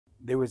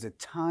There was a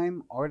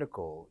Time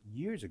article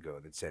years ago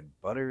that said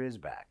butter is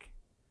back.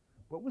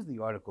 What was the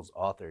article's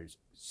authors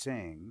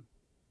saying,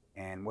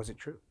 and was it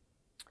true?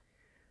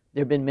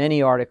 There have been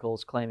many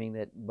articles claiming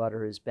that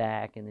butter is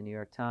back in the New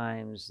York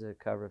Times, the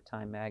cover of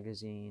Time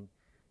magazine,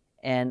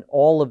 and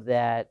all of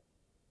that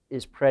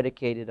is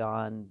predicated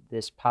on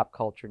this pop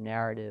culture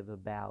narrative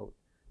about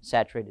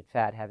saturated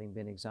fat having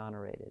been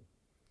exonerated.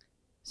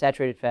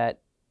 Saturated fat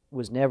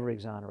was never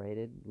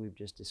exonerated. We've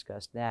just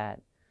discussed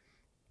that.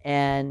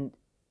 And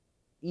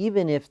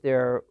even if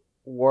there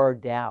were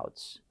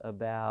doubts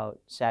about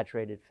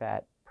saturated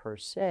fat per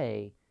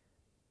se,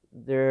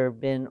 there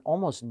have been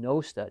almost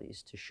no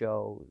studies to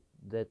show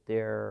that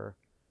there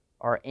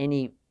are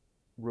any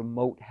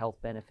remote health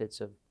benefits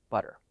of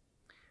butter.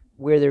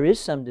 Where there is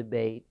some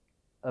debate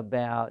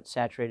about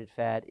saturated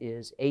fat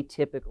is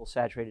atypical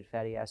saturated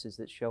fatty acids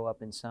that show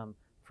up in some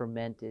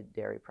fermented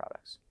dairy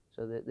products.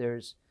 So that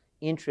there's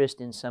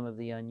interest in some of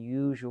the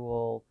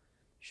unusual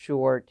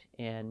short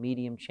and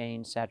medium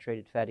chain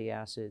saturated fatty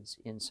acids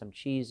in some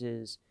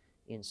cheeses,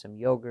 in some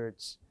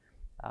yogurts.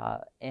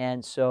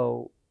 And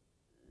so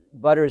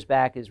butter is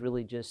back is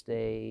really just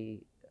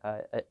a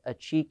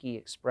cheeky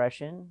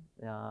expression.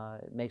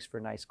 It makes for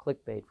nice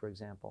clickbait, for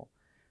example.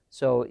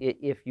 So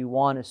if you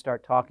want to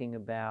start talking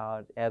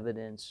about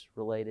evidence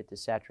related to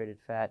saturated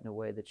fat in a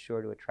way that's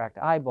sure to attract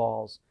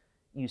eyeballs,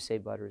 you say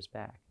butter is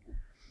back.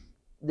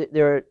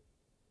 There are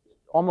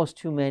almost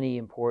too many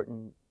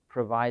important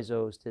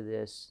provisos to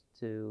this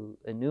to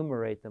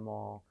enumerate them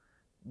all.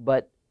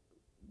 But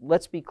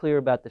let's be clear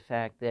about the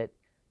fact that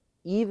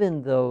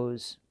even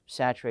those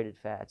saturated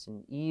fats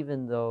and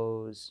even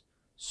those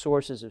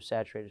sources of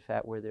saturated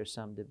fat where there's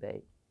some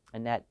debate,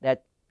 and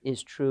that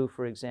is true,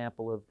 for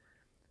example, of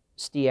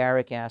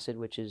stearic acid,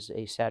 which is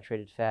a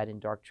saturated fat in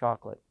dark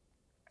chocolate.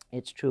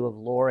 It's true of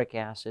lauric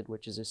acid,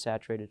 which is a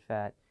saturated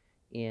fat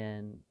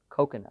in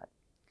coconut.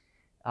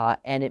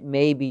 And it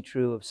may be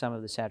true of some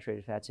of the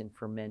saturated fats in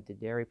fermented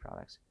dairy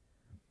products.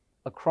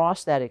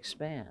 Across that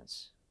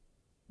expanse,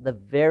 the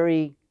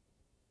very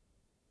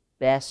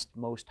best,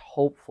 most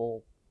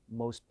hopeful,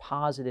 most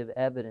positive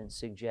evidence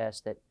suggests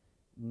that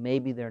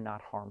maybe they're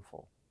not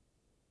harmful.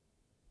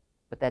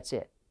 But that's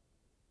it.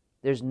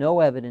 There's no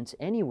evidence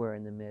anywhere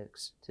in the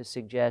mix to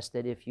suggest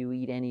that if you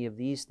eat any of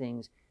these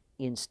things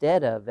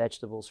instead of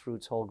vegetables,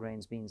 fruits, whole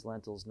grains, beans,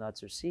 lentils,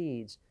 nuts, or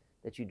seeds,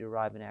 that you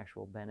derive an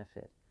actual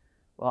benefit.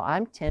 Well,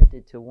 I'm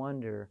tempted to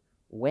wonder,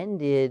 when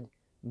did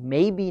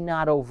maybe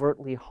not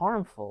overtly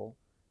harmful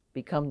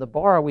become the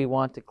bar we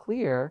want to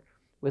clear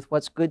with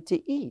what's good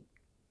to eat?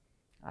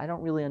 I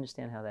don't really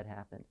understand how that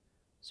happened.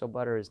 So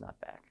butter is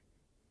not back.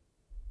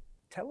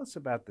 Tell us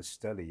about the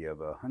study of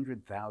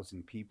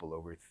 100,000 people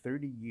over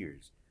 30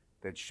 years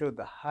that showed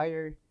the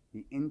higher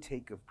the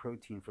intake of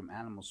protein from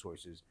animal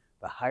sources,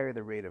 the higher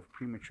the rate of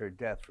premature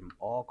death from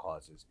all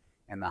causes,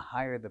 and the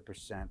higher the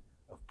percent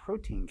of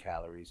protein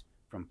calories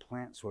from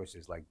plant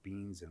sources like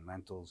beans and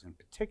lentils in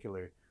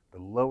particular, the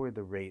lower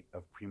the rate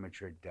of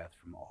premature death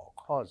from all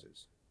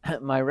causes.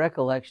 My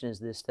recollection is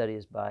this study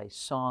is by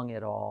Song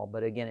et al.,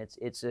 but again,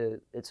 it's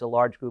a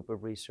large group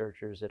of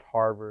researchers at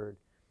Harvard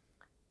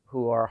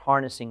who are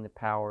harnessing the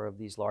power of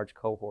these large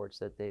cohorts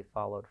that they've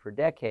followed for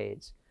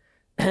decades.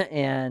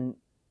 And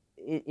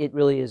it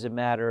really is a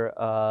matter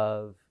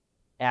of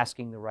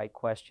asking the right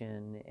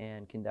question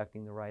and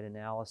conducting the right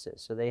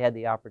analysis. So they had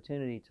the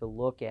opportunity to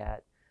look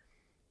at,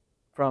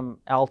 from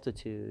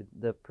altitude,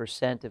 the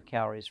percent of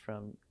calories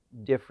from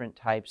different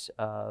types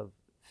of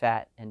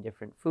fat and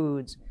different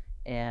foods,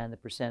 and the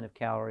percent of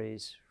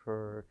calories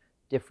for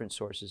different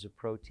sources of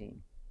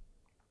protein.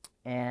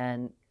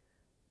 And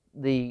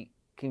the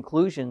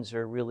conclusions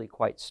are really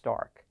quite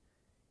stark.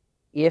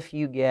 If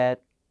you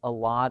get a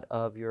lot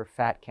of your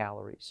fat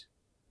calories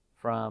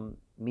from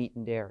meat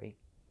and dairy,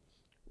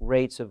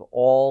 rates of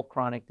all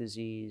chronic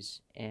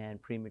disease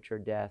and premature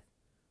death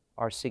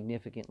are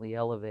significantly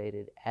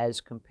elevated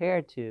as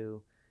compared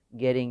to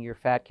getting your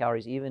fat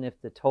calories, even if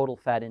the total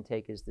fat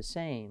intake is the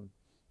same,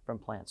 from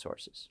plant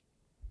sources.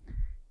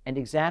 And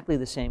exactly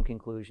the same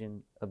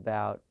conclusion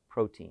about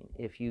protein.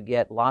 If you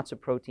get lots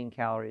of protein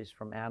calories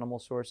from animal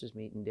sources,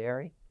 meat and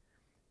dairy,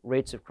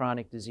 rates of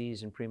chronic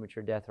disease and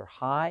premature death are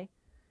high.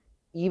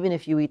 Even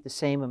if you eat the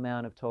same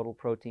amount of total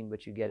protein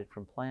but you get it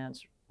from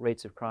plants,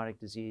 rates of chronic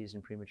disease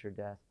and premature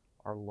death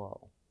are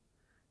low.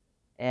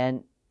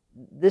 And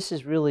this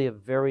is really a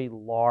very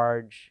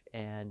large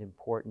and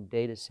important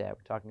data set.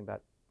 We're talking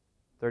about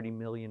 30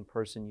 million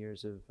person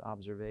years of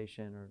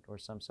observation or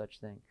some such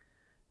thing,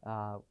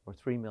 or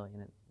 3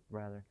 million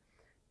rather.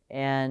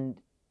 And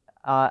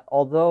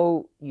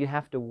although you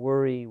have to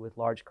worry with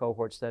large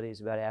cohort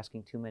studies about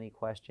asking too many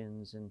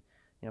questions and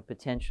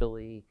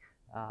potentially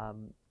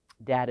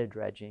data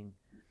dredging,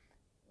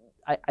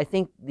 I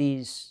think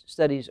these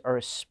studies are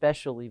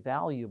especially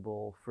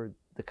valuable for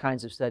the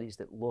kinds of studies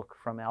that look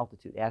from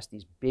altitude, ask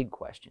these big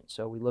questions.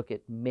 So we look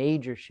at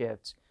major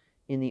shifts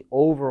in the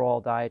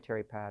overall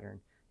dietary pattern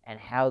and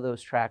how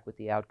those track with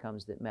the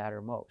outcomes that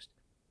matter most.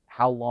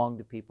 How long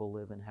do people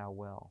live and how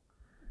well?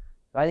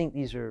 So I think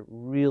these are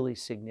really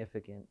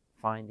significant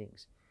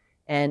findings.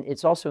 And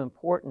it's also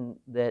important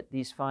that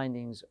these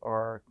findings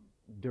are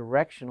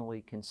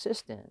directionally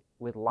consistent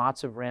with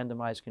lots of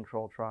randomized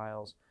controlled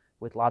trials,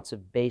 with lots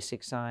of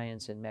basic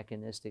science and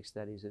mechanistic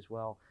studies as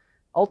well.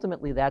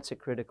 Ultimately, that's a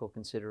critical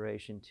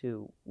consideration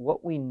too.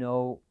 What we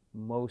know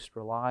most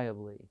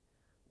reliably,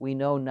 we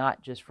know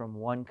not just from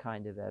one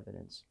kind of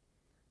evidence,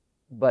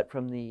 but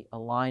from the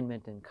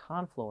alignment and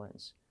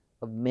confluence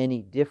of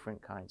many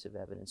different kinds of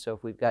evidence. So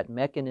if we've got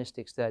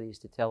mechanistic studies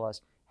to tell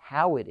us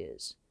how it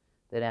is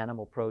that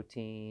animal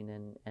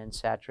protein and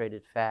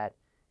saturated fat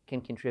can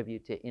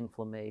contribute to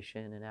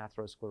inflammation and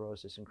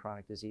atherosclerosis and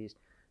chronic disease,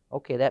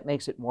 okay, that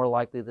makes it more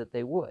likely that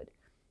they would.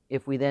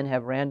 If we then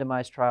have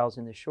randomized trials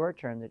in the short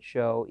term that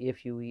show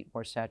if you eat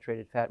more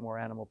saturated fat, more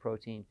animal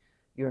protein,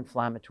 your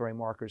inflammatory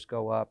markers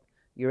go up,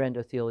 your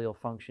endothelial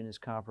function is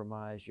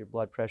compromised, your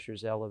blood pressure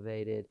is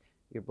elevated,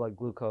 your blood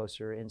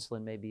glucose or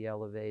insulin may be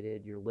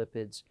elevated, your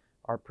lipids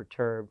are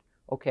perturbed.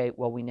 Okay,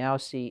 well, we now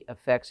see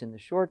effects in the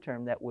short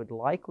term that would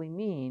likely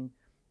mean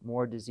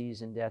more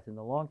disease and death in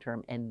the long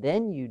term. And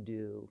then you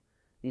do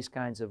these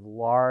kinds of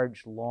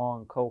large,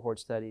 long cohort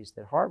studies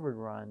that Harvard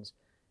runs,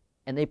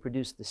 and they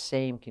produce the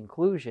same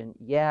conclusion.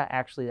 Yeah,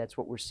 actually, that's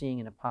what we're seeing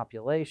in a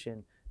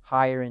population,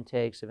 higher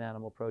intakes of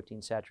animal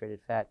protein, saturated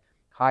fat,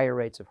 higher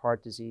rates of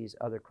heart disease,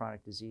 other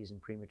chronic disease,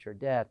 and premature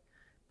death.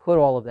 Put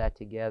all of that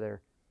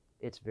together,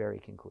 it's very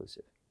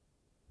conclusive.